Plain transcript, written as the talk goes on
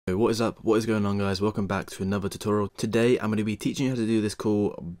What is up? What is going on, guys? Welcome back to another tutorial. Today I'm going to be teaching you how to do this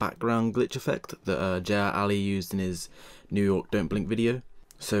cool background glitch effect that Alli used in his New York Don't Blink video.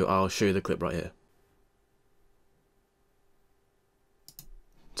 So I'll show you the clip right here.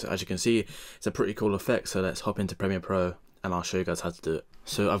 So as you can see, it's a pretty cool effect, so let's hop into Premiere Pro and I'll show you guys how to do it.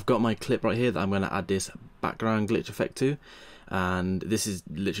 So I've got my clip right here that I'm going to add this background glitch effect to, and this is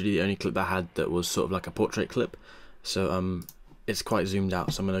literally the only clip that I had that was sort of like a portrait clip. So it's quite zoomed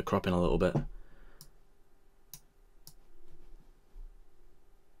out, so I'm going to crop in a little bit.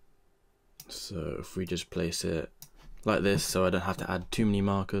 So if we just place it like this, so I don't have to add too many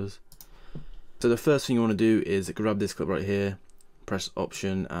markers. So the first thing you want to do is grab this clip right here, press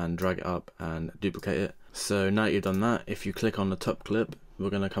Option and drag it up and duplicate it. So now that you've done that, if you click on the top clip, we're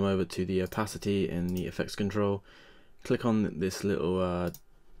going to come over to the opacity in the effects control, click on this little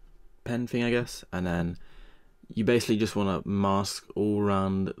pen thing, I guess, and then you basically just want to mask all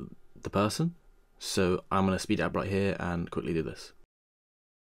around the person. So I'm going to speed it up right here and quickly do this.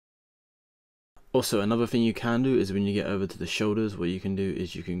 Also, another thing you can do is when you get over to the shoulders, what you can do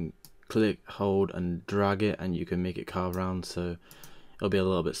is you can click, hold and drag it, and you can make it carve around, so it'll be a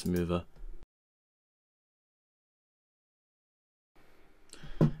little bit smoother.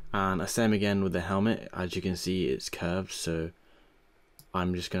 And the same again with the helmet. As you can see, it's curved, so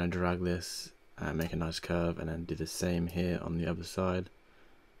I'm just going to drag this and make a nice curve, and then do the same here on the other side.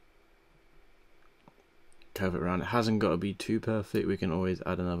 Curve it around. It hasn't got to be too perfect. We can always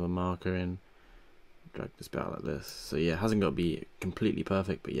add another marker in. Drag this bit out like this. So yeah, it hasn't got to be completely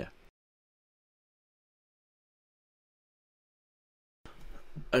perfect, but yeah.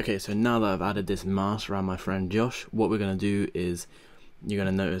 Okay, so now that I've added this mask around my friend Josh, what we're going to do is, you're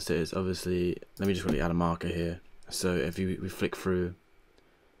going to notice that it's obviously, let me just really add a marker here. So if we flick through,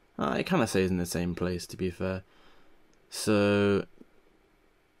 it kind of stays in the same place, to be fair. So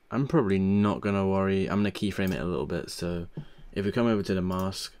I'm probably not going to worry. I'm going to keyframe it a little bit. So if we come over to the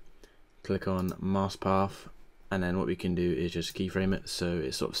mask, click on mask path, and then what we can do is just keyframe it so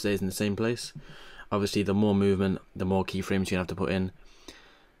it sort of stays in the same place. Obviously, the more movement, the more keyframes you have to put in.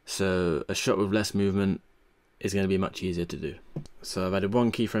 So a shot with less movement is going to be much easier to do. So I've added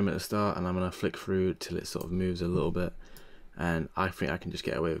one keyframe at the start, and I'm going to flick through till it sort of moves a little bit. And I think I can just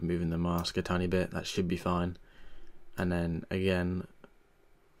get away with moving the mask a tiny bit. That should be fine. And then again,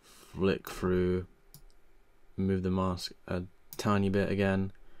 flick through, move the mask a tiny bit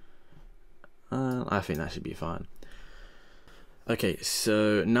again. I think that should be fine. Okay,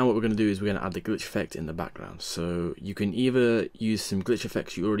 so now what we're going to do is we're going to add the glitch effect in the background. So you can either use some glitch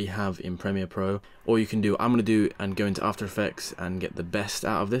effects you already have in Premiere Pro, or you can do what I'm going to do and go into After Effects and get the best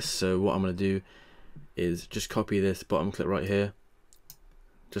out of this. So what I'm going to do is just copy this bottom clip right here,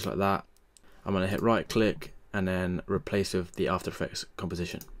 just like that. I'm going to hit right click and then replace with the After Effects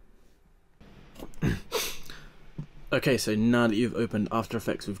composition. Okay, so now that you've opened After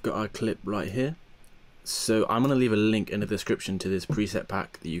Effects, we've got our clip right here. So I'm going to leave a link in the description to this preset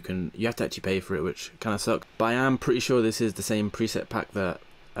pack that you have to actually pay for it, which kind of sucks. But I am pretty sure this is the same preset pack that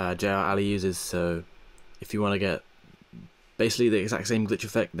Alli uses, so if you want to get basically the exact same glitch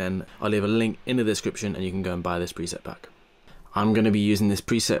effect, then I'll leave a link in the description and you can go and buy this preset pack. I'm going to be using this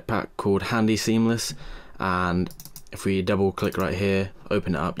preset pack called Handy Seamless, and if we double click right here,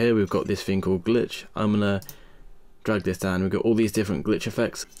 open it up, here we've got this thing called glitch. I'm going to drag this down. We've got all these different glitch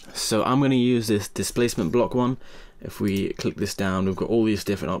effects. So I'm going to use this displacement block one. If we click this down, we've got all these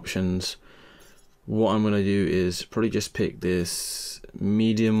different options. What I'm going to do is probably just pick this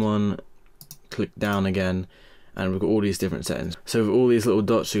medium one, click down again, and we've got all these different settings. So with all these little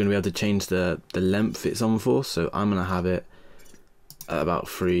dots, you're going to be able to change the length it's on for. So I'm going to have it at about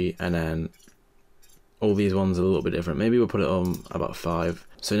 3, and then all these ones are a little bit different. Maybe we'll put it on about 5.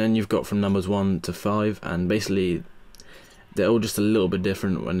 So then you've got from numbers 1 to 5, and basically they're all just a little bit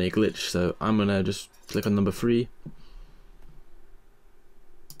different when they glitch. So I'm gonna just click on number 3,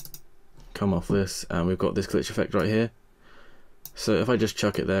 come off this, and we've got this glitch effect right here. So if I just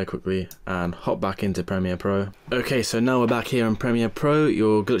chuck it there quickly and hop back into Premiere Pro. Okay, so now we're back here in Premiere Pro.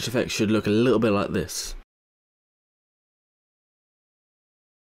 Your glitch effect should look a little bit like this.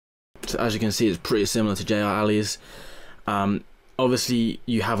 So as you can see, it's pretty similar to Alli's. Obviously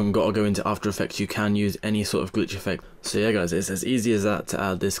you haven't got to go into After Effects, you can use any sort of glitch effect. So yeah guys, it's as easy as that to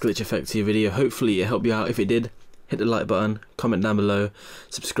add this glitch effect to your video. Hopefully it helped you out. If it did, hit the like button, comment down below,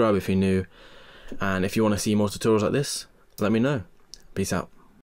 subscribe if you're new, and if you want to see more tutorials like this, let me know. Peace out.